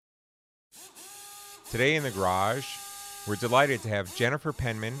Today in the garage, we're delighted to have Jennifer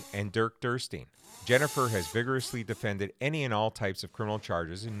Penman and Dirk Derstine. Jennifer has vigorously defended any and all types of criminal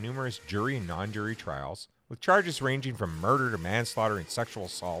charges in numerous jury and non-jury trials, with charges ranging from murder to manslaughter and sexual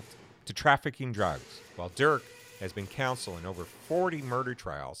assault to trafficking drugs, while Dirk has been counsel in over 40 murder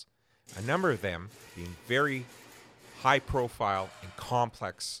trials, a number of them being very high-profile and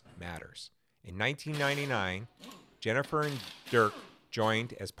complex matters. In 1999, Jennifer and Dirk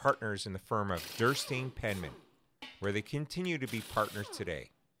joined as partners in the firm of Derstine Penman, where they continue to be partners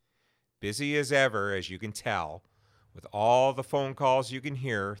today. Busy as ever, as you can tell, with all the phone calls you can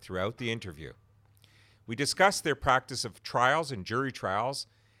hear throughout the interview. We discussed their practice of trials and jury trials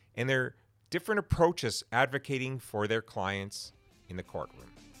and their different approaches advocating for their clients in the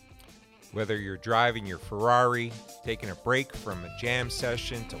courtroom. Whether you're driving your Ferrari, taking a break from a jam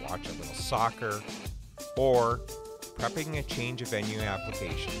session to watch a little soccer, or prepping a change of venue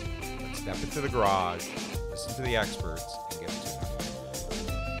application, let's step into the garage, listen to the experts, and get to know.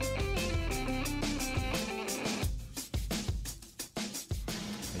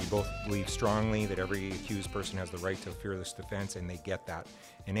 And you both believe strongly that every accused person has the right to a fearless defense, and they get that.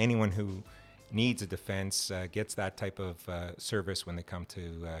 And anyone who needs a defense gets that type of service when they come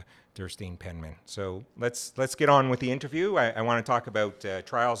to Derstine Penman. So let's get on with the interview. I want to talk about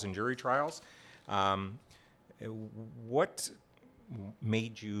trials and jury trials. What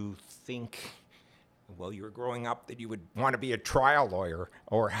made you think, while you were growing up, that you would want to be a trial lawyer?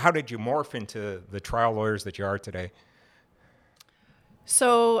 Or how did you morph into the trial lawyers that you are today?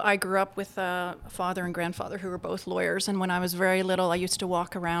 So I grew up with a father and grandfather who were both lawyers, and when I was very little, I used to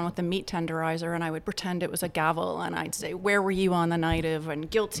walk around with a meat tenderizer, and I would pretend it was a gavel, and I'd say, "Where were you on the night of?" and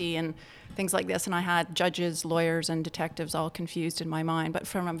 "guilty," and things like this. And I had judges, lawyers, and detectives all confused in my mind. But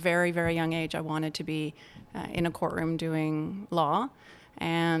from a very, very young age, I wanted to be in a courtroom doing law.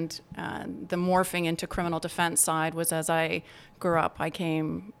 And the morphing into criminal defense side was, as I grew up, I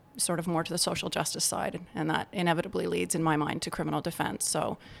came sort of more to the social justice side, and that inevitably leads in my mind to criminal defense.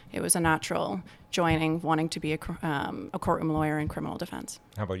 So it was a natural joining, wanting to be a courtroom lawyer in criminal defense.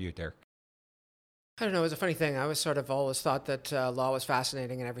 How about you, Derek? I don't know. It was a funny thing. I was sort of always thought that law was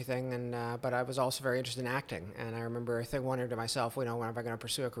fascinating and everything, and but I was also very interested in acting. And I remember wondering to myself, when am I going to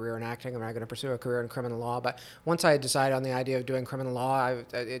pursue a career in acting? Am I going to pursue a career in criminal law? But once I had decided on the idea of doing criminal law,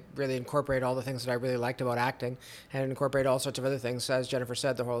 it really incorporated all the things that I really liked about acting, and it incorporated all sorts of other things. As Jennifer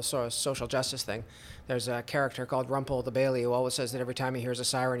said, the whole sort of social justice thing. There's a character called Rumpel the Bailey who always says that every time he hears a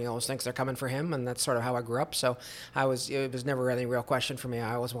siren, he always thinks they're coming for him, and that's sort of how I grew up. So it was never really a real question for me.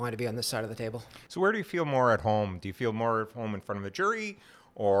 I always wanted to be on this side of the table. So where do you feel more at home? Do you feel more at home in front of a jury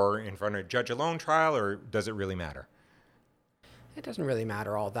or in front of a judge alone trial, or does it really matter? It doesn't really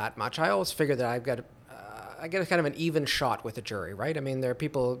matter all that much. I always figure that I get a kind of an even shot with a jury, right? I mean, there are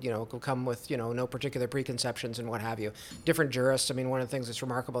people, who come with, no particular preconceptions and what have you. Different jurists, I mean, one of the things that's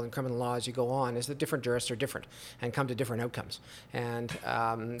remarkable in criminal law as you go on is that different jurists are different and come to different outcomes. And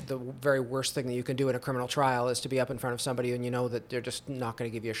the very worst thing that you can do in a criminal trial is to be up in front of somebody and you know that they're just not going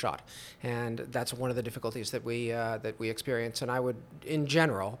to give you a shot. And that's one of the difficulties that we experience. And I would, in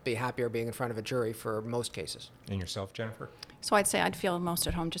general, be happier being in front of a jury for most cases. And yourself, Jennifer? So I'd say I'd feel most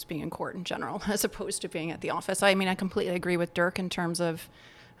at home just being in court in general, as opposed to being at the office. I mean, I completely agree with Dirk in terms of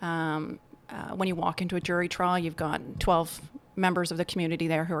when you walk into a jury trial, you've got 12 members of the community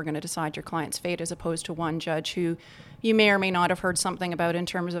there who are going to decide your client's fate, as opposed to one judge who you may or may not have heard something about in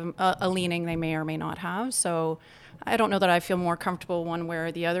terms of a leaning they may or may not have. So I don't know that I feel more comfortable one way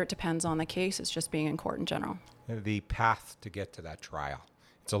or the other. It depends on the case. It's just being in court in general. The path to get to that trial.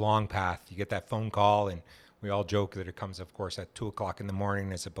 It's a long path. You get that phone call, and we all joke that it comes, of course, at 2 o'clock in the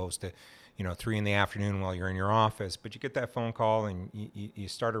morning as opposed to, 3 in the afternoon while you're in your office. But you get that phone call and you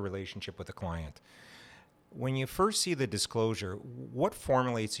start a relationship with the client. When you first see the disclosure, what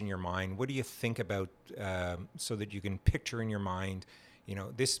formulates in your mind? What do you think about so that you can picture in your mind,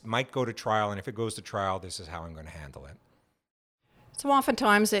 this might go to trial, and if it goes to trial, this is how I'm going to handle it? So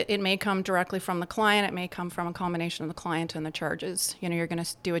oftentimes it may come directly from the client. It may come from a combination of the client and the charges. You're going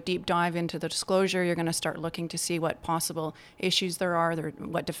to do a deep dive into the disclosure. You're going to start looking to see what possible issues there are,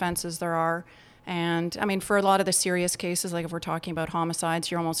 what defenses there are. And I mean, for a lot of the serious cases, like if we're talking about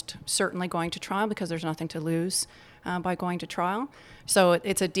homicides, you're almost certainly going to trial because there's nothing to lose by going to trial. So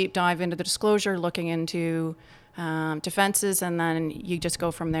it's a deep dive into the disclosure, looking into defenses, and then you just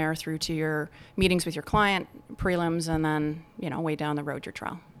go from there through to your meetings with your client, prelims, and then, way down the road, your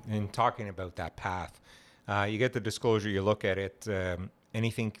trial. And talking about that path, you get the disclosure, you look at it,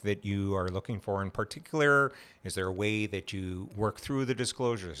 anything that you are looking for in particular? Is there a way that you work through the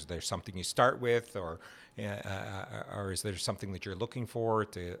disclosures? Is there something you start with, or is there something that you're looking for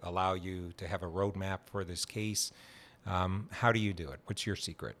to allow you to have a roadmap for this case? How do you do it? What's your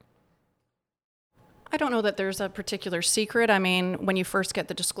secret? I don't know that there's a particular secret. I mean, when you first get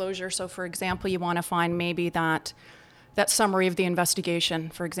the disclosure, so for example, you want to find maybe that summary of the investigation,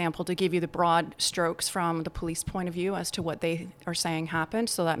 for example, to give you the broad strokes from the police point of view as to what they are saying happened.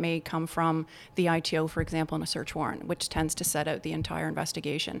 So that may come from the ITO, for example, in a search warrant, which tends to set out the entire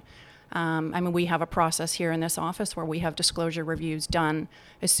investigation. I mean, we have a process here in this office where we have disclosure reviews done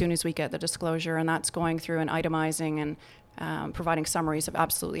as soon as we get the disclosure, and that's going through and itemizing and providing summaries of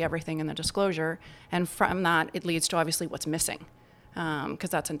absolutely everything in the disclosure. And from that, it leads to obviously what's missing, because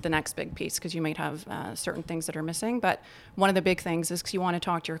that's the next big piece, because you might have certain things that are missing. But one of the big things is, because you want to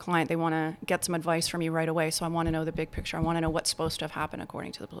talk to your client, they want to get some advice from you right away. So I want to know the big picture. I want to know what's supposed to have happened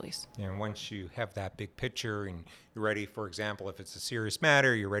according to the police. And once you have that big picture and you're ready, for example, if it's a serious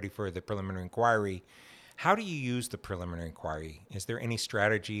matter, you're ready for the preliminary inquiry. How do you use the preliminary inquiry? Is there any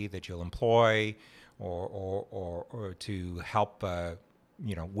strategy that you'll employ or to help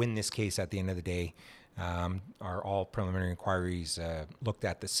win this case at the end of the day? Are all preliminary inquiries looked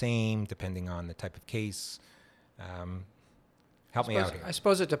at the same, depending on the type of case? Help me out here. I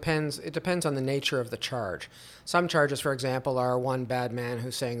suppose it depends. It depends on the nature of the charge. Some charges, for example, are one bad man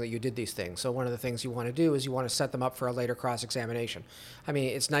who's saying that you did these things. So one of the things you want to do is you want to set them up for a later cross-examination. I mean,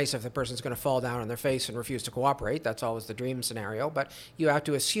 it's nice if the person's going to fall down on their face and refuse to cooperate. That's always the dream scenario. But you have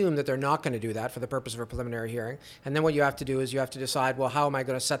to assume that they're not going to do that for the purpose of a preliminary hearing. And then what you have to do is you have to decide, well, how am I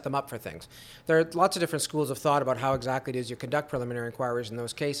going to set them up for things? There are lots of different schools of thought about how exactly it is you conduct preliminary inquiries in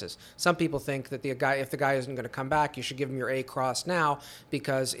those cases. Some people think that if the guy isn't going to come back, you should give him your A cross now,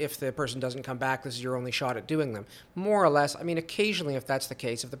 because if the person doesn't come back, this is your only shot at doing them. More or less, I mean, occasionally if that's the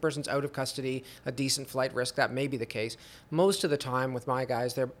case, if the person's out of custody, a decent flight risk, that may be the case. Most of the time with my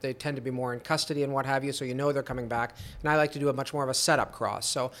guys, they tend to be more in custody and what have you, so you know they're coming back. And I like to do a much more of a setup cross.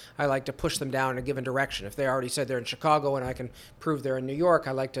 So I like to push them down in a given direction. If they already said they're in Chicago and I can prove they're in New York,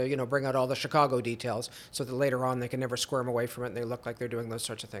 I like to, bring out all the Chicago details so that later on they can never squirm away from it and they look like they're doing those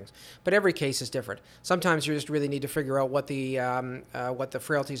sorts of things. But every case is different. Sometimes you just really need to figure out what the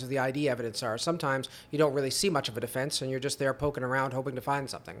frailties of the ID evidence are. Sometimes you don't really see much of a defense and you're just there poking around hoping to find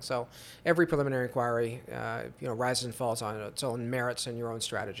something. So every preliminary inquiry rises and falls on its own merits and your own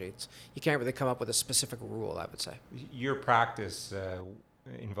strategy. You can't really come up with a specific rule, I would say. Your practice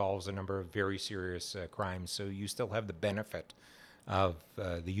involves a number of very serious crimes, so you still have the benefit of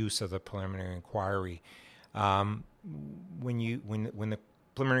the use of the preliminary inquiry. When the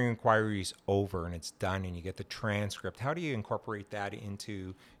preliminary inquiry is over and it's done and you get the transcript, how do you incorporate that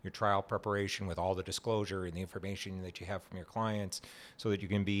into your trial preparation with all the disclosure and the information that you have from your clients so that you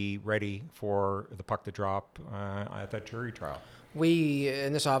can be ready for the puck to drop at that jury trial? We,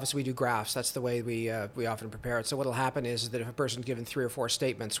 in this office, we do graphs. That's the way we often prepare it. So what will happen is that if a person's given 3 or 4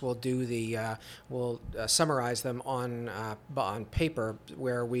 statements, we'll summarize them on paper,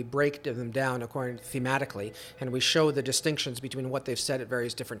 where we break them down according thematically, and we show the distinctions between what they've said at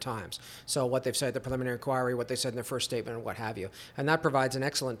various different times. So what they've said at the preliminary inquiry, what they said in their first statement, and what have you. And that provides an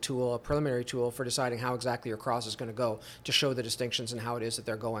excellent tool, a preliminary tool, for deciding how exactly your cross is going to go, to show the distinctions and how it is that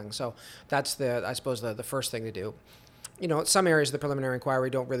they're going. So that's I suppose the first thing to do. Some areas of the preliminary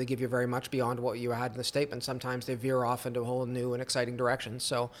inquiry don't really give you very much beyond what you had in the statement. Sometimes they veer off into a whole new and exciting direction.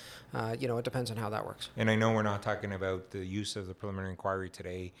 So, it depends on how that works. And I know we're not talking about the use of the preliminary inquiry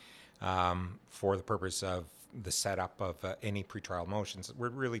today for the purpose of the setup of any pretrial motions. We're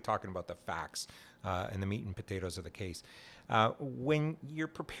really talking about the facts and the meat and potatoes of the case. When you're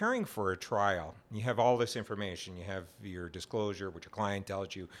preparing for a trial, you have all this information. You have your disclosure, what your client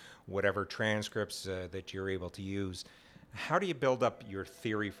tells you, whatever transcripts that you're able to use. How do you build up your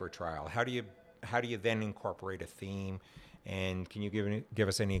theory for trial? How do you then incorporate a theme? And can you give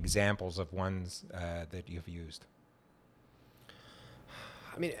us any examples of ones that you've used?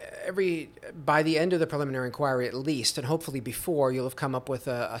 I mean, by the end of the preliminary inquiry at least, and hopefully before, you'll have come up with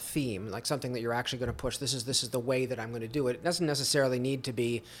a theme, like something that you're actually going to push. This is the way that I'm going to do it. It doesn't necessarily need to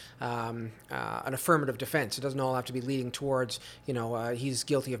be an affirmative defense. It doesn't all have to be leading towards, he's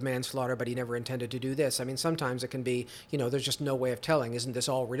guilty of manslaughter, but he never intended to do this. I mean, sometimes it can be, there's just no way of telling. Isn't this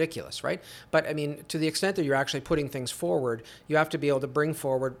all ridiculous, right? But I mean, to the extent that you're actually putting things forward, you have to be able to bring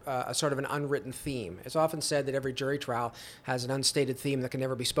forward a sort of an unwritten theme. It's often said that every jury trial has an unstated theme that can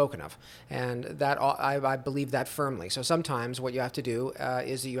never be spoken of, and that I believe that firmly. So sometimes what you have to do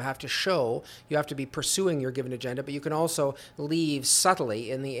is that you have to be pursuing your given agenda, but you can also leave subtly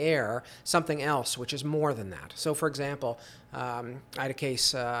in the air something else which is more than that. So for example, I had a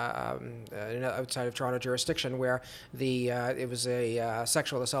case outside of Toronto jurisdiction where it was a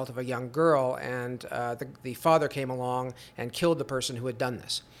sexual assault of a young girl, and the father came along and killed the person who had done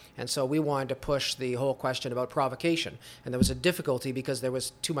this. And so we wanted to push the whole question about provocation. And there was a difficulty because there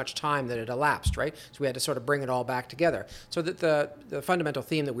was too much time that had elapsed, right? So we had to sort of bring it all back together. So that the fundamental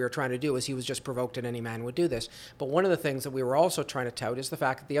theme that we were trying to do is he was just provoked and any man would do this. But one of the things that we were also trying to tout is the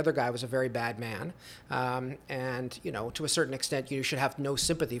fact that the other guy was a very bad man. And, to a certain extent, you should have no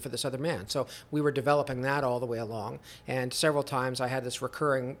sympathy for this other man. So we were developing that all the way along. And several times I had this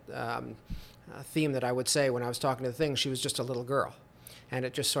recurring theme that I would say when I was talking to the thing, she was just a little girl. And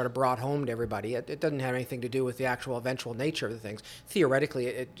it just sort of brought home to everybody. It doesn't have anything to do with the actual eventual nature of the things. Theoretically,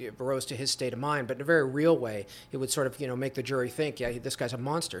 it arose to his state of mind, but in a very real way, it would sort of, make the jury think, yeah, this guy's a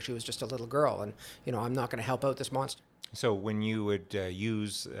monster. She was just a little girl, and, I'm not going to help out this monster. So when you would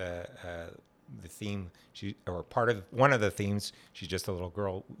use the theme, one of the themes, she's just a little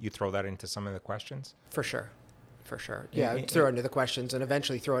girl, you throw that into some of the questions? For sure. Yeah, throw it into the questions and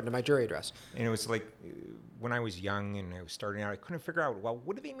eventually throw it into my jury address. And it was like, when I was young and I was starting out, I couldn't figure out, well,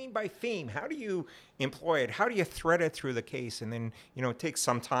 what do they mean by theme? How do you employ it? How do you thread it through the case? And then, it takes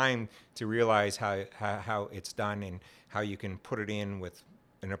some time to realize how it's done and how you can put it in with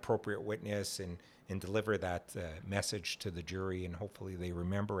an appropriate witness and deliver that message to the jury, and hopefully they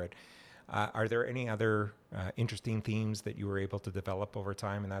remember it. Are there any other interesting themes that you were able to develop over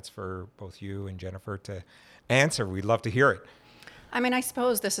time? And that's for both you and Jennifer to answer. We'd love to hear it. I mean, I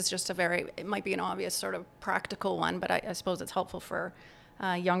suppose this is just it might be an obvious sort of practical one, but I suppose it's helpful for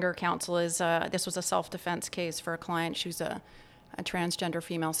younger counsel. This was a self-defense case for a client. She was a transgender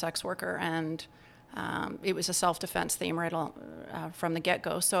female sex worker, and it was a self-defense theme right from the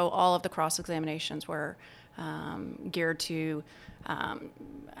get-go. So all of the cross-examinations were geared to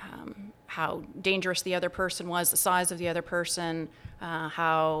how dangerous the other person was, the size of the other person,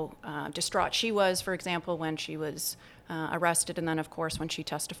 how distraught she was, for example, when she was arrested, and then, of course, when she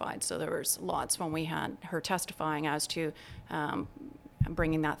testified. So there was lots when we had her testifying as to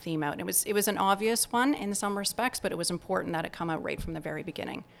bringing that theme out. And it was an obvious one in some respects, but it was important that it come out right from the very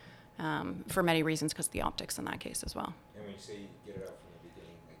beginning for many reasons, because of the optics in that case as well. And when you say get it out from the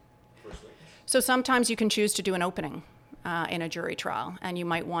beginning, like first witness? So sometimes you can choose to do an opening in a jury trial, and you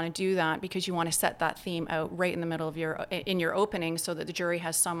might want to do that because you want to set that theme out right in the middle of your opening, so that the jury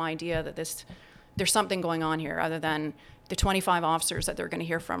has some idea that there's something going on here other than the 25 officers that they're going to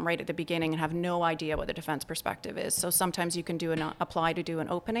hear from right at the beginning and have no idea what the defense perspective is. So sometimes you can apply to do an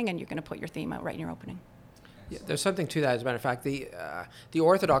opening, and you're going to put your theme out right in your opening. Yeah, there's something to that. As a matter of fact, the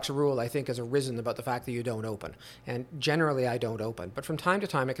orthodox rule, I think, has arisen about the fact that you don't open. And generally, I don't open. But from time to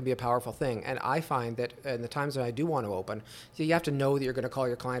time, it can be a powerful thing. And I find that in the times that I do want to open, you have to know that you're going to call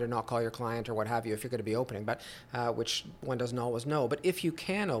your client or not call your client or what have you if you're going to be opening, but which one doesn't always know. But if you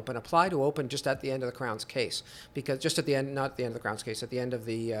can open, apply to open just at the end of the Crown's case. Because just at the end, not at the end of the Crown's case, at the end of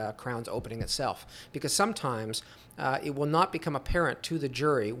the Crown's opening itself. Because sometimes it will not become apparent to the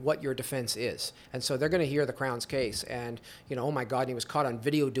jury what your defense is. And so they're going to hear the Crown's case and, oh my God, he was caught on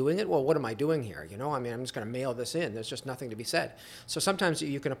video doing it. Well, what am I doing here? I'm just going to mail this in. There's just nothing to be said. So sometimes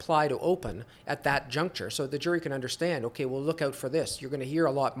you can apply to open at that juncture so the jury can understand, okay, well, look out for this. You're going to hear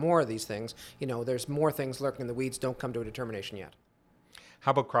a lot more of these things. There's more things lurking in the weeds. Don't come to a determination yet.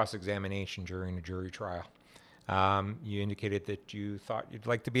 How about cross-examination during a jury trial? You indicated that you thought you'd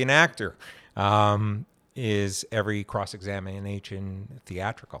like to be an actor. Is every cross-examination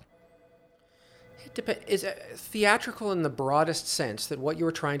theatrical? Is theatrical in the broadest sense that what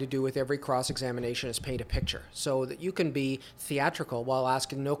you're trying to do with every cross-examination is paint a picture so that you can be theatrical while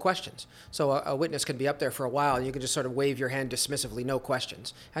asking no questions. So a witness can be up there for a while and you can just sort of wave your hand dismissively, no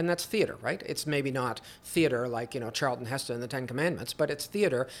questions. And that's theater, right? It's maybe not theater like, Charlton Heston and the Ten Commandments, but it's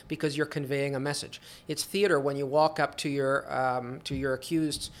theater because you're conveying a message. It's theater when you walk up to your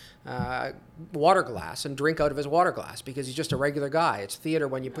accused's water glass and drink out of his water glass because he's just a regular guy. It's theater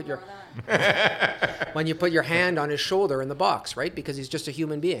when you put your hand on his shoulder in the box, right? Because he's just a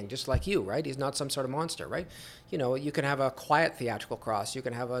human being, just like you, right? He's not some sort of monster, right? You can have a quiet theatrical cross. You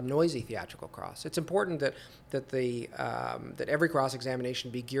can have a noisy theatrical cross. It's important that every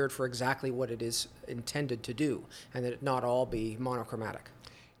cross-examination be geared for exactly what it is intended to do, and that it not all be monochromatic.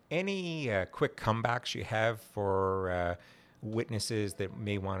 Any quick comebacks you have for witnesses that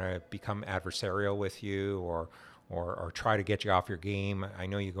may want to become adversarial with you or try to get you off your game? I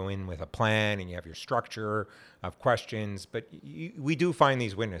know you go in with a plan and you have your structure of questions, but we do find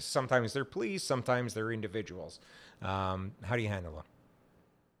these witnesses. Sometimes they're police, sometimes they're individuals. How do you handle them?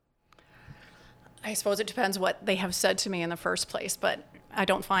 I suppose it depends what they have said to me in the first place, but I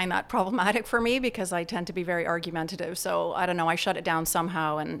don't find that problematic for me because I tend to be very argumentative. So I don't know, I shut it down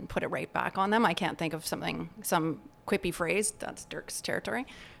somehow and put it right back on them. I can't think of some quippy phrase. That's Dirk's territory.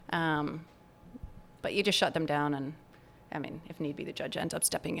 But you just shut them down, and I mean, if need be, the judge ends up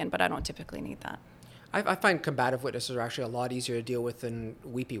stepping in, but I don't typically need that. I find combative witnesses are actually a lot easier to deal with than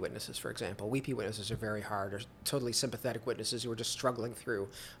weepy witnesses, for example. Weepy witnesses are very hard, or totally sympathetic witnesses who are just struggling through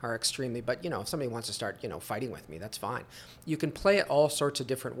are extremely, but, if somebody wants to start, fighting with me, that's fine. You can play it all sorts of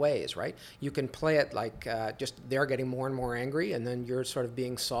different ways, right? You can play it like just they're getting more and more angry, and then you're sort of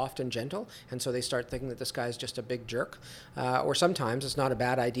being soft and gentle, and so they start thinking that this guy's just a big jerk. Or sometimes it's not a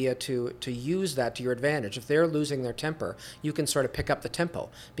bad idea to use that to your advantage. If they're losing their temper, you can sort of pick up the tempo,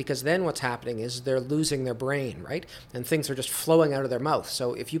 because then what's happening is they're losing their brain, right? And things are just flowing out of their mouth.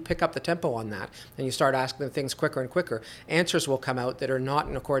 So if you pick up the tempo on that and you start asking them things quicker and quicker, answers will come out that are not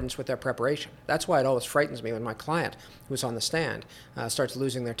in accordance with their preparation. That's why it always frightens me when my client, who's on the stand, starts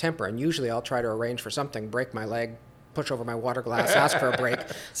losing their temper. And usually I'll try to arrange for something, break my leg, push over my water glass, ask for a break,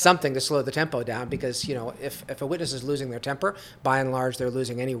 something to slow the tempo down, because, if a witness is losing their temper, by and large, they're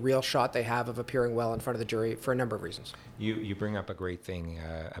losing any real shot they have of appearing well in front of the jury for a number of reasons. You bring up a great thing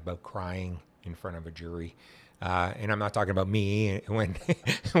about crying in front of a jury. And I'm not talking about me when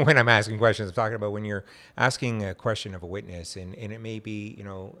when I'm asking questions. I'm talking about when you're asking a question of a witness, and it may be,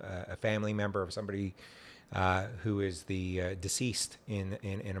 a family member of somebody who is the deceased in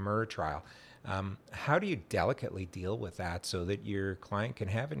a murder trial. How do you delicately deal with that so that your client can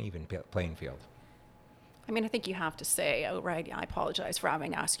have an even playing field? I mean, I think you have to say outright, I apologize for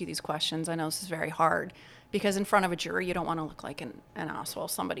having to ask you these questions. I know this is very hard, because in front of a jury, you don't want to look like an asshole.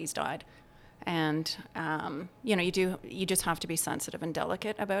 Somebody's died. And, you just have to be sensitive and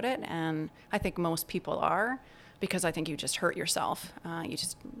delicate about it. And I think most people are, because I think you just hurt yourself. You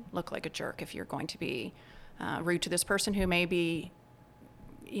just look like a jerk if you're going to be rude to this person who may be,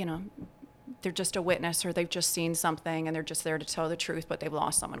 they're just a witness, or they've just seen something and they're just there to tell the truth, but they've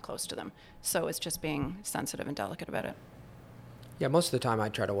lost someone close to them. So it's just being sensitive and delicate about it. Yeah, most of the time I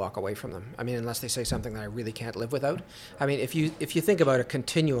try to walk away from them. I mean, unless they say something that I really can't live without. I mean, if you think about a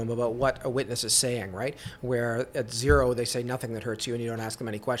continuum about what a witness is saying, right, where at 0 they say nothing that hurts you and you don't ask them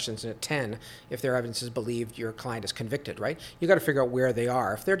any questions, and at 10, if their evidence is believed, your client is convicted, right? You got to figure out where they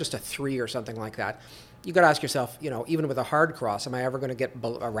are. If they're just a 3 or something like that, you got to ask yourself, even with a hard cross, am I ever going to get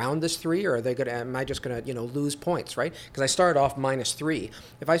around this 3, or am I just going to, lose points, right? Because I started off -3.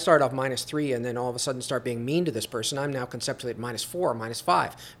 If I start off -3 and then all of a sudden start being mean to this person, I'm now conceptually at -4,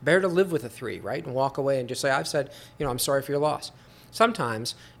 -5. Better to live with a 3, right? And walk away and just say, I've said, I'm sorry for your loss.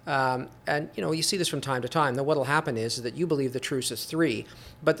 Sometimes, and you see this from time to time, that what'll happen is that you believe the truce is 3,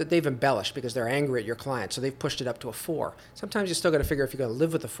 but that they've embellished because they're angry at your client, so they've pushed it up to a 4. Sometimes you still got to figure if you're going to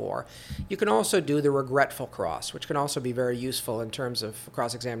live with a 4. You can also do the regretful cross, which can also be very useful in terms of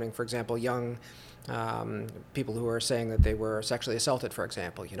cross-examining, for example, young people who are saying that they were sexually assaulted, for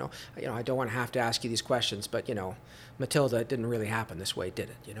example. I don't want to have to ask you these questions, but Matilda, it didn't really happen this way, did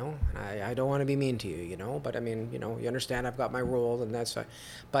it? And I don't want to be mean to you, but I mean, you understand I've got my role, and that's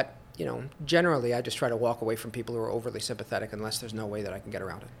but generally I just try to walk away from people who are overly sympathetic unless there's no way that I can get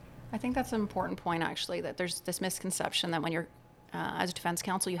around it. I think that's an important point, actually, that there's this misconception that when you're as a defense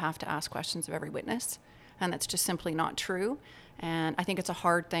counsel, you have to ask questions of every witness, and that's just simply not true. And I think it's a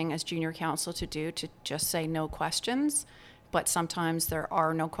hard thing as junior counsel to do, to just say no questions, but sometimes there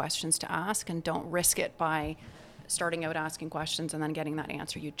are no questions to ask, and don't risk it by starting out asking questions and then getting that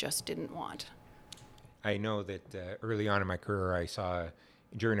answer you just didn't want. I know that early on in my career, I saw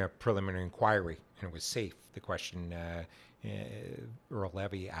during a preliminary inquiry, and it was safe, the question Earl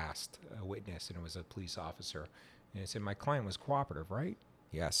Levy asked a witness, and it was a police officer, and he said, my client was cooperative, right?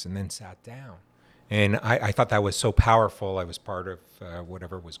 Yes, and then sat down. And I thought that was so powerful. I was part of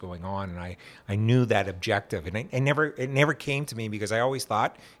whatever was going on, and I knew that objective. And it never came to me, because I always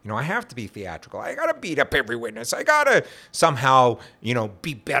thought, I have to be theatrical. I got to beat up every witness. I got to somehow,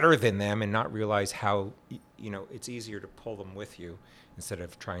 be better than them, and not realize how, it's easier to pull them with you instead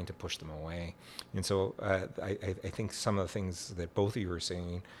of trying to push them away. And so I think some of the things that both of you are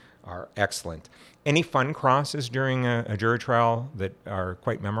saying are excellent. Any fun crosses during a jury trial that are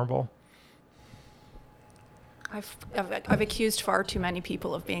quite memorable? I've accused far too many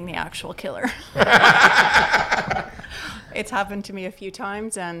people of being the actual killer. It's happened to me a few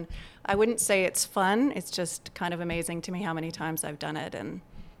times, and I wouldn't say it's fun. It's just kind of amazing to me how many times I've done it, and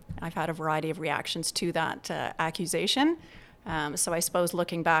I've had a variety of reactions to that accusation. So I suppose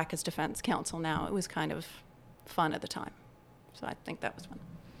looking back as defense counsel now, it was kind of fun at the time. So I think that was fun.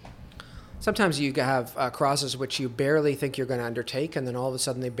 Sometimes you have crosses which you barely think you're going to undertake, and then all of a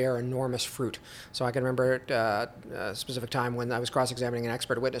sudden they bear enormous fruit. So I can remember a specific time when I was cross-examining an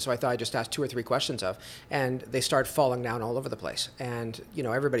expert witness, so I thought I just asked 2 or 3 questions of, and they started falling down all over the place. And,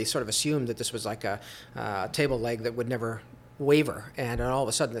 everybody sort of assumed that this was like a table leg that would never waver, and all of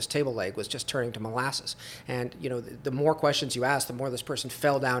a sudden this table leg was just turning to molasses. And the more questions you ask, the more this person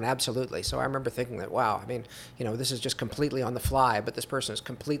fell down absolutely. So I remember thinking that, wow, I mean, this is just completely on the fly, but this person is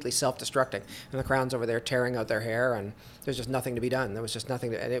completely self-destructing, and the Crown's over there tearing out their hair, and there's just nothing to be done. There was just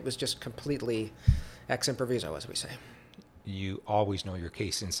nothing and it was just completely ex improviso, as we say. You always know your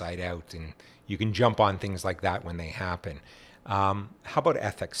case inside out, and you can jump on things like that when they happen. How about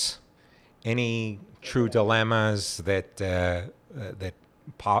ethics? Any true dilemmas that that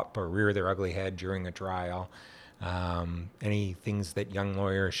pop or rear their ugly head during a trial? Any things that young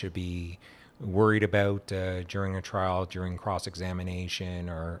lawyers should be worried about during a trial, during cross-examination,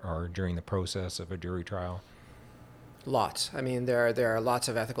 or during the process of a jury trial? Lots. I mean, there are lots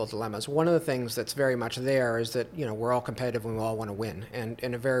of ethical dilemmas. One of the things that's very much there is that, we're all competitive and we all want to win. And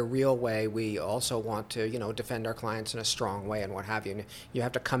in a very real way, we also want to, defend our clients in a strong way and what have you. And you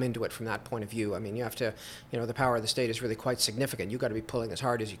have to come into it from that point of view. I mean, you have to, the power of the state is really quite significant. You've got to be pulling as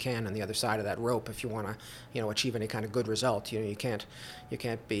hard as you can on the other side of that rope if you want to, achieve any kind of good result. You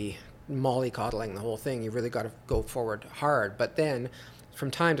can't be mollycoddling the whole thing. You've really got to go forward hard. But then, from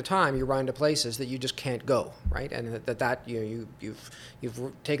time to time, you run into places that you just can't go, right? And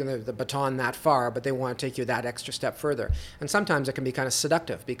you've taken the baton that far, but they want to take you that extra step further. And sometimes it can be kind of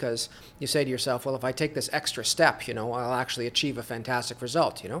seductive because you say to yourself, well, if I take this extra step, I'll actually achieve a fantastic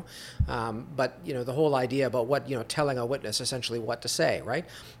result, But, the whole idea about what, telling a witness essentially what to say, right?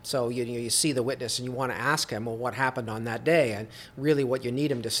 So you see the witness and you want to ask him, well, what happened on that day? And really what you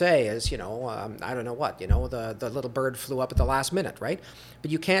need him to say is, I don't know what, the little bird flew up at the last minute, right?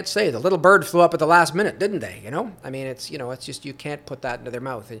 But you can't say the little bird flew up at the last minute, didn't they? I mean, it's it's just you can't put that into their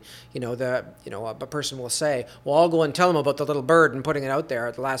mouth. And a person will say, "Well, I'll go and tell them about the little bird and putting it out there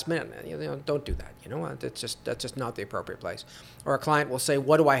at the last minute." Don't do that. That's just not the appropriate place. Or a client will say,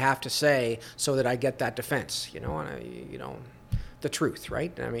 "What do I have to say so that I get that defense?" The truth,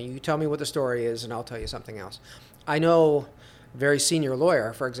 right? I mean, you tell me what the story is, and I'll tell you something else. I know a very senior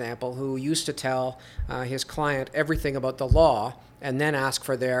lawyer, for example, who used to tell his client everything about the law, and then ask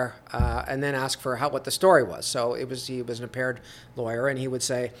for what the story was. So he was an impaired lawyer, and he would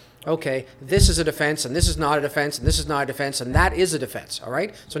say, okay, this is a defense, and this is not a defense, and this is not a defense, and that is a defense, all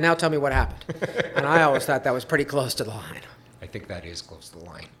right? So now tell me what happened. And I always thought that was pretty close to the line. I think that is close to the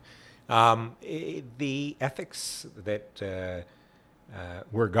line. The ethics that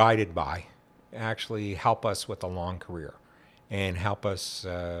we're guided by actually help us with a long career and help us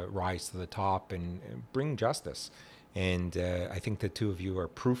rise to the top and bring justice. And I think the two of you are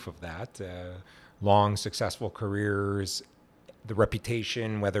proof of that. Long, successful careers, the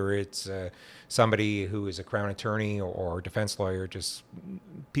reputation, whether it's somebody who is a Crown attorney or defense lawyer,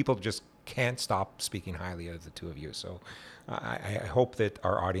 people just can't stop speaking highly of the two of you. So I hope that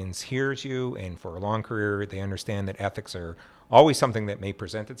our audience hears you, and for a long career, they understand that ethics are always something that may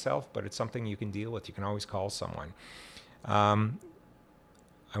present itself, but it's something you can deal with. You can always call someone. I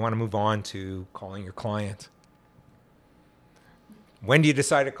want to move on to calling your client. When do you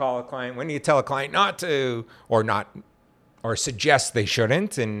decide to call a client? When do you tell a client not to, or suggest they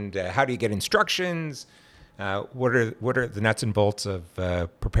shouldn't? And how do you get instructions? What are the nuts and bolts of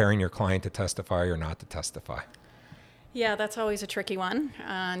preparing your client to testify or not to testify? Yeah, that's always a tricky one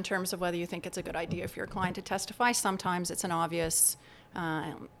in terms of whether you think it's a good idea for your client to testify. Sometimes it's an obvious,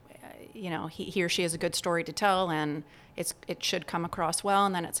 he or she has a good story to tell, and it should come across well,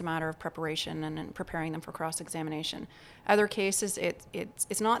 and then it's a matter of preparation and preparing them for cross-examination. Other cases,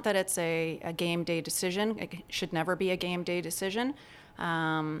 it's not that it's a game day decision. It should never be a game day decision,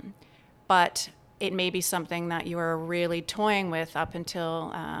 but it may be something that you are really toying with up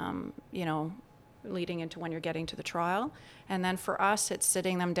until, leading into when you're getting to the trial. And then for us, it's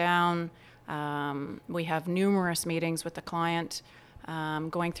sitting them down. We have numerous meetings with the client,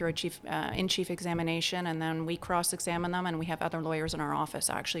 going through a in-chief examination, and then we cross-examine them, and we have other lawyers in our office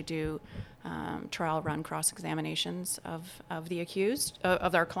actually do trial run cross-examinations of the accused,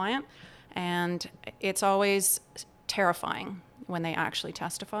 of our client. And it's always terrifying when they actually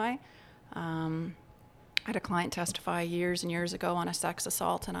testify. I had a client testify years and years ago on a sex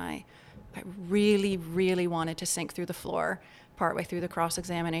assault, and I really, really wanted to sink through the floor partway through the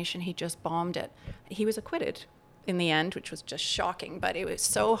cross-examination. He just bombed it. He was acquitted in the end, which was just shocking, but it was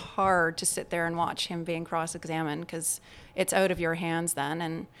so hard to sit there and watch him being cross-examined because it's out of your hands then,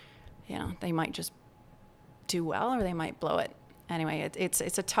 and they might just do well or they might blow it. anyway, it's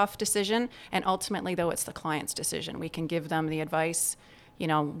a tough decision, and ultimately, though, it's the client's decision. We can give them the advice, we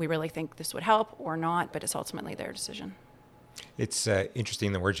really think this would help or not, but it's ultimately their decision. It's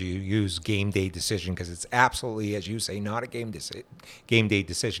interesting the words you use, game day decision, because it's absolutely, as you say, not a game day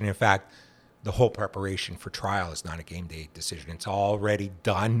decision. In fact, the whole preparation for trial is not a game day decision. It's already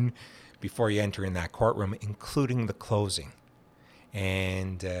done before you enter in that courtroom, including the closing.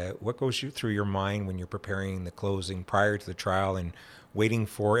 And what goes through your mind when you're preparing the closing prior to the trial and waiting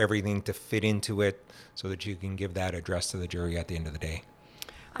for everything to fit into it so that you can give that address to the jury at the end of the day?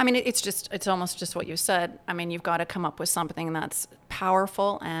 I mean, it's almost just what you said. I mean, you've got to come up with something that's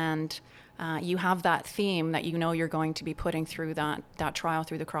powerful, and you have that theme that you're going to be putting through that trial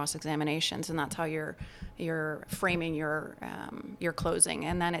through the cross-examinations, and that's how you're framing your closing.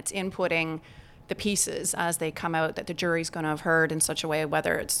 And then it's inputting the pieces as they come out that the jury's going to have heard in such a way,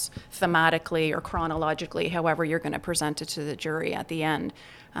 whether it's thematically or chronologically, however you're going to present it to the jury at the end.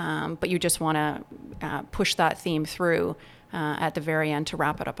 But you just want to push that theme through at the very end to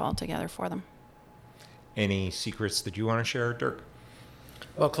wrap it up all together for them. Any secrets that you want to share, Dirk?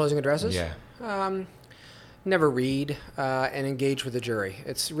 Well, closing addresses? Yeah. Never read and engage with the jury.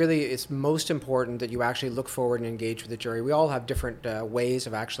 It's most important that you actually look forward and engage with the jury. We all have different ways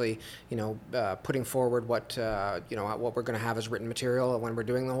of actually, putting forward what we're going to have as written material when we're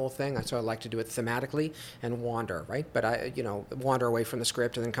doing the whole thing. So I like to do it thematically and wander, right? But I wander away from the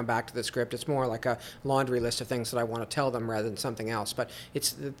script and then come back to the script. It's more like a laundry list of things that I want to tell them rather than something else. But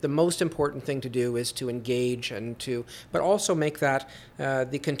it's the most important thing to do is to engage but also make that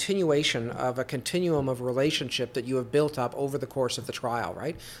the continuation of a continuum of relationship that you have built up over the course of the trial,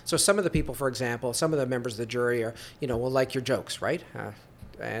 right? So some of the people, for example, some of the members of the jury are, will like your jokes, right?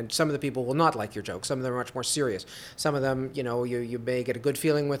 And some of the people will not like your jokes. Some of them are much more serious. Some of them, you may get a good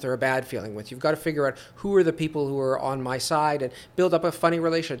feeling with or a bad feeling with. You've got to figure out who are the people who are on my side and build up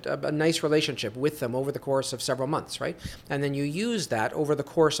a nice relationship with them over the course of several months, right? And then you use that over the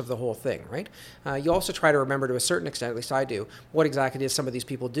course of the whole thing, right? You also try to remember to a certain extent, at least I do, what exactly does some of these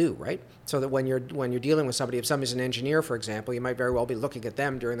people do, right? So that when you're dealing with somebody, if somebody's an engineer, for example, you might very well be looking at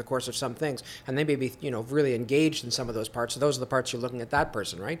them during the course of some things, and they may be, really engaged in some of those parts. So those are the parts you're looking at that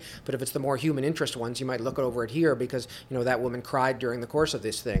person, right? But if it's the more human interest ones, you might look over it here because that woman cried during the course of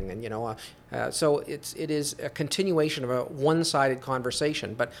this thing, and so it is a continuation of a one-sided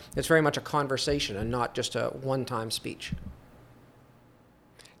conversation, but it's very much a conversation and not just a one-time speech.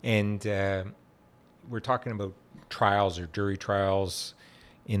 And we're talking about trials or jury trials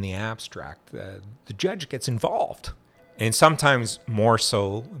in the abstract. The judge gets involved, and sometimes more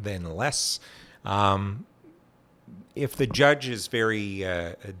so than less. If the judge is very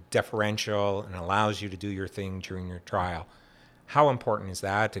deferential and allows you to do your thing during your trial, how important is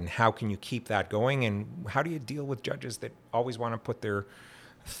that, and how can you keep that going, and how do you deal with judges that always want to put their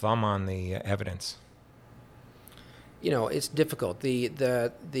thumb on the evidence? It's difficult.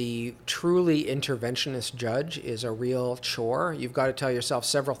 The truly interventionist judge is a real chore. You've got to tell yourself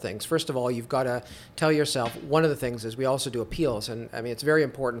several things. First of all, you've got to tell yourself, one of the things is we also do appeals, and I mean, it's very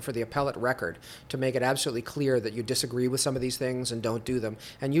important for the appellate record to make it absolutely clear that you disagree with some of these things and don't do them.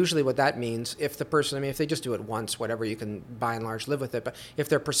 And usually what that means, if the person, if they just do it once, whatever, you can by and large live with it. But if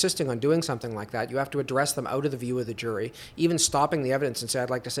they're persisting on doing something like that, you have to address them out of the view of the jury, even stopping the evidence and say,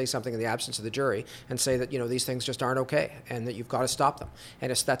 I'd like to say something in the absence of the jury, and say that, these things just aren't okay, and that you've got to stop them. And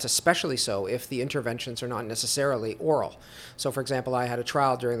that's especially so if the interventions are not necessarily oral. So, for example, I had a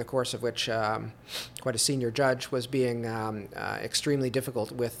trial during the course of which quite a senior judge was being extremely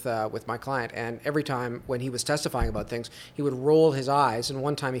difficult with my client. And every time when he was testifying about things, he would roll his eyes, and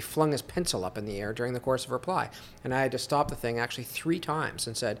one time he flung his pencil up in the air during the course of reply. And I had to stop the thing actually 3 times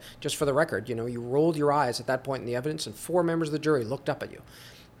and said, just for the record, you rolled your eyes at that point in the evidence, and 4 members of the jury looked up at you,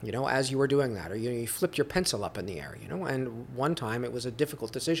 as you were doing that, or you flipped your pencil up in the air, and one time it was a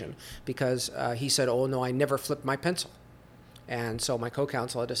difficult decision because he said, oh no, I never flipped my pencil. And so my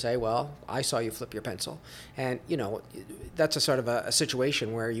co-counsel had to say, well, I saw you flip your pencil. And, that's a sort of a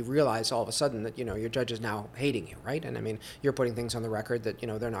situation where you realize all of a sudden that, your judge is now hating you, right? And I mean, you're putting things on the record that,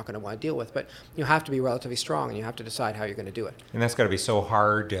 they're not going to want to deal with, but you have to be relatively strong and you have to decide how you're going to do it. And that's got to be so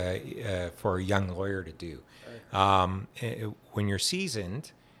hard for a young lawyer to do. When you're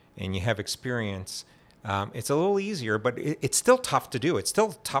seasoned and you have experience, it's a little easier, but it's still tough to do. It's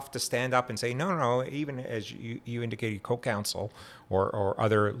still tough to stand up and say, no, even as you indicated, co-counsel or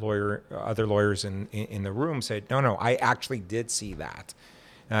other lawyers in the room said, no, I actually did see that.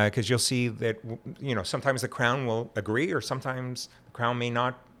 Because you'll see that, sometimes the Crown will agree, or sometimes the Crown may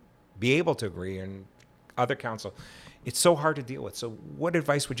not be able to agree, and other counsel. It's so hard to deal with. So what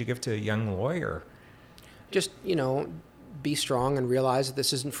advice would you give to a young lawyer? Just, be strong and realize that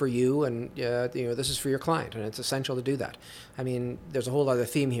this isn't for you, and this is for your client, and it's essential to do that. I mean, there's a whole other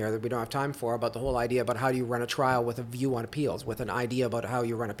theme here that we don't have time for about the whole idea about how do you run a trial with a view on appeals, with an idea about how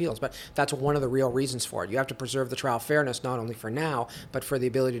you run appeals. But that's one of the real reasons for it. You have to preserve the trial fairness not only for now, but for the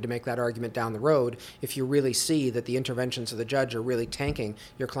ability to make that argument down the road if you really see that the interventions of the judge are really tanking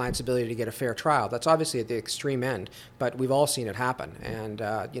your client's ability to get a fair trial. That's obviously at the extreme end, but we've all seen it happen. And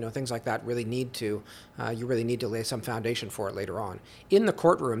things like that really need to, you really need to lay some foundation for it later on. In the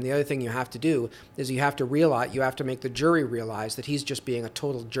courtroom, the other thing you have to do is you have to make the jury realize that he's just being a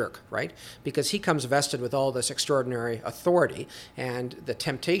total jerk, right? Because he comes vested with all this extraordinary authority, and the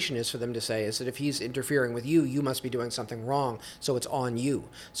temptation is for them to say is that if he's interfering with you, you must be doing something wrong, so it's on you.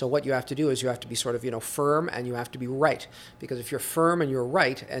 So what you have to do is you have to be sort of, firm, and you have to be right. Because if you're firm and you're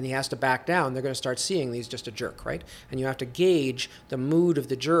right, and he has to back down, they're going to start seeing he's just a jerk, right? And you have to gauge the mood of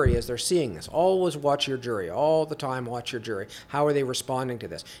the jury as they're seeing this. Always watch your jury. All the time watch your jury. How are they responding to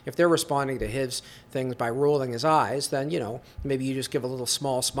this? If they're responding to his things by rolling his eyes, then, maybe you just give a little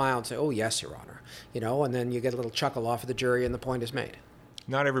small smile and say, "Oh, yes, Your Honor," and then you get a little chuckle off of the jury and the point is made.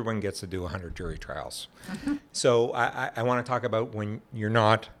 Not everyone gets to do 100 jury trials. So I want to talk about when you're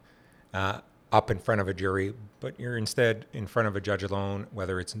not up in front of a jury, but you're instead in front of a judge alone,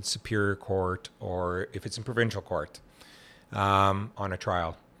 whether it's in Superior Court or if it's in Provincial Court on a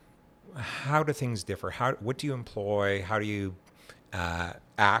trial. How do things differ? What do you employ? How do you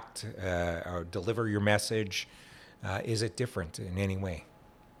act or deliver your message? Is it different in any way?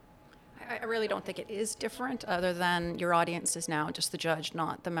 I really don't think it is different, other than your audience is now just the judge,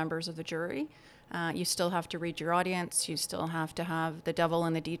 not the members of the jury. You still have to read your audience. You still have to have the devil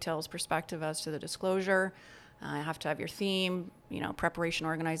in the details perspective as to the disclosure. You have to have your theme, preparation,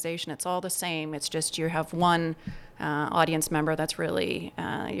 organization. It's all the same. It's just you have one audience member that's really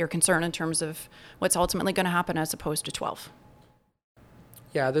your concern in terms of what's ultimately going to happen, as opposed to 12.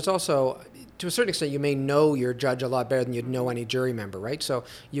 Yeah, there's also, to a certain extent, you may know your judge a lot better than you'd know any jury member, right? So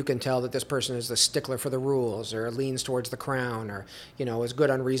you can tell that this person is the stickler for the rules, or leans towards the crown, or, is good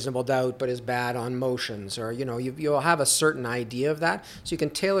on reasonable doubt but is bad on motions, or, you'll have a certain idea of that. So you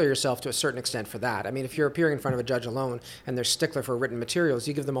can tailor yourself to a certain extent for that. I mean, if you're appearing in front of a judge alone and they're stickler for written materials,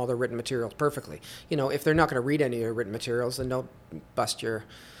 you give them all their written materials perfectly. If they're not going to read any of your written materials, then don't bust your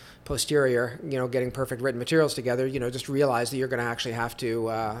posterior, getting perfect written materials together. Just realize that you're going to actually have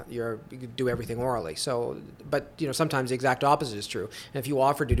to do everything orally. So, but sometimes the exact opposite is true. And if you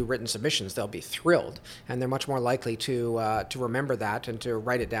offer to do written submissions, they'll be thrilled, and they're much more likely to remember that and to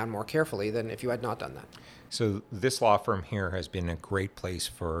write it down more carefully than if you had not done that. So this law firm here has been a great place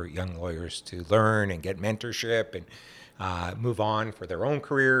for young lawyers to learn and get mentorship and move on for their own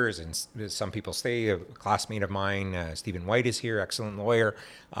careers, and some people stay. A classmate of mine, Stephen White, is here, excellent lawyer.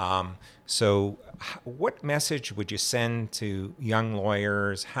 So what message would you send to young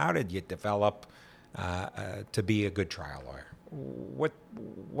lawyers? How did you develop to be a good trial lawyer?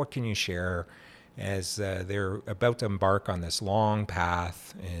 What can you share as they're about to embark on this long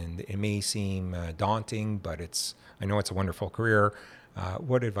path, and it may seem daunting, but I know it's a wonderful career.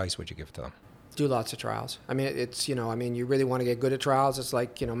 What advice would you give to them? Do lots of trials. I mean, it's, you really want to get good at trials. It's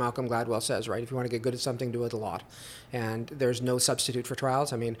like, Malcolm Gladwell says, right? If you want to get good at something, do it a lot. And there's no substitute for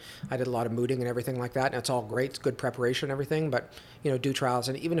trials. I mean, I did a lot of mooting and everything like that, and it's all great. It's good preparation and everything, but, do trials.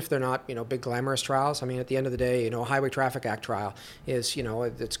 And even if they're not, big glamorous trials, I mean, at the end of the day, a Highway Traffic Act trial is,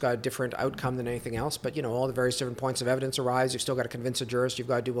 it's got a different outcome than anything else, but, all the various different points of evidence arise. You've still got to convince a jurist. You've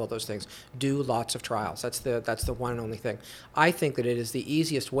got to do all those things. Do lots of trials. That's the one and only thing. I think that it is the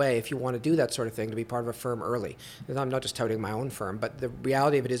easiest way, if you want to do that sort of thing, to be part of a firm early. And I'm not just touting my own firm, but the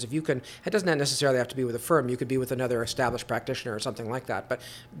reality of it is, if you can, it doesn't necessarily have to be with a firm. You could be with another established practitioner or something like that. But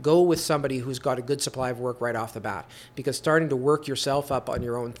go with somebody who's got a good supply of work right off the bat, because starting to work yourself up on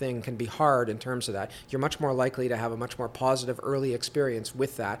your own thing can be hard in terms of that. You're much more likely to have a much more positive early experience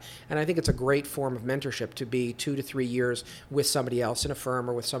with that. And I think it's a great form of mentorship to be 2 to 3 years with somebody else in a firm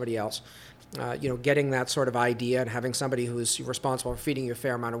or with somebody else. Getting that sort of idea and having somebody who's responsible for feeding you a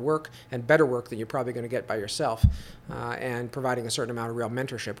fair amount of work, and better work than you're probably going to get by yourself, and providing a certain amount of real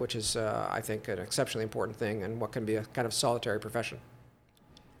mentorship, which is, I think, an exceptionally important thing and what can be a kind of solitary profession.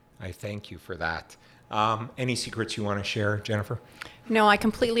 I thank you for that. Any secrets you want to share, Jennifer? No, I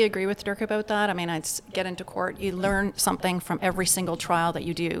completely agree with Dirk about that. I mean, I'd get into court, you learn something from every single trial that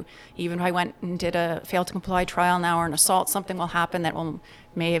you do. Even if I went and did a fail to comply trial now, or an assault, something will happen that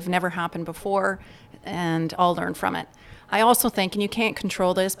may have never happened before, and I'll learn from it. I also think, and you can't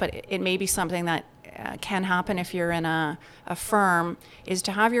control this, but it may be something that can happen if you're in a firm, is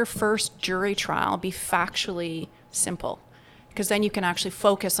to have your first jury trial be factually simple. because then you can actually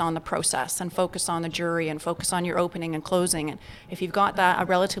focus on the process and focus on the jury and focus on your opening and closing. And if you've got a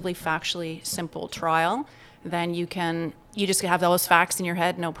relatively factually simple trial, then you just have those facts in your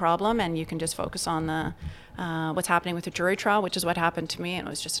head, no problem, and you can just focus on what's happening with the jury trial, which is what happened to me, and it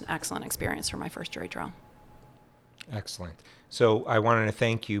was just an excellent experience for my first jury trial. Excellent. So I wanted to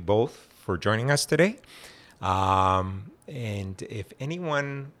thank you both for joining us today. And if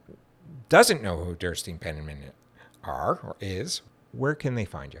anyone doesn't know who Derstine Penman are or is, where can they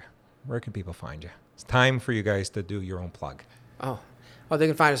find you? Where can people find you? It's time for you guys to do your own plug. Oh, well, they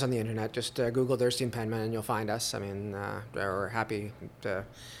can find us on the internet. Just Google Derstine Penman and you'll find us. I mean, we're happy to.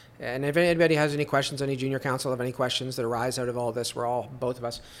 And if anybody has any questions, any junior counsel have any questions that arise out of all this, we're both of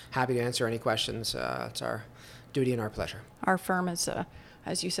us, happy to answer any questions. It's our duty and our pleasure. Our firm is,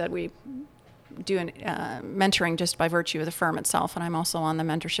 as you said, we do mentoring just by virtue of the firm itself, and I'm also on the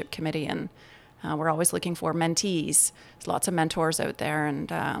mentorship committee, and we're always looking for mentees. There's lots of mentors out there,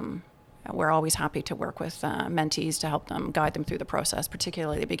 and we're always happy to work with mentees to help them, guide them through the process,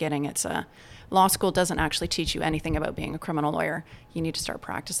 particularly at the beginning. Law school doesn't actually teach you anything about being a criminal lawyer. You need to start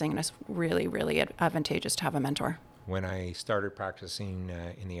practicing, and it's really, really advantageous to have a mentor. When I started practicing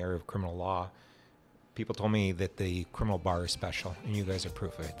in the area of criminal law, people told me that the criminal bar is special, and you guys are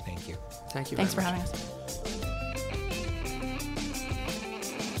proof of it. Thank you. Thank you. Thanks for much. having us.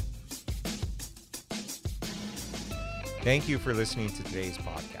 Thank you for listening to today's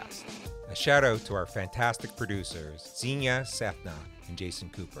podcast. A shout out to our fantastic producers, Zenia, Sethna, and Jason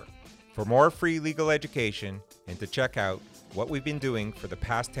Cooper. For more free legal education and to check out what we've been doing for the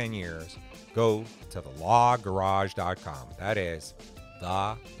past 10 years, go to thelawgarage.com. That is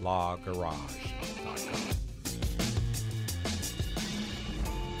thelawgarage.com.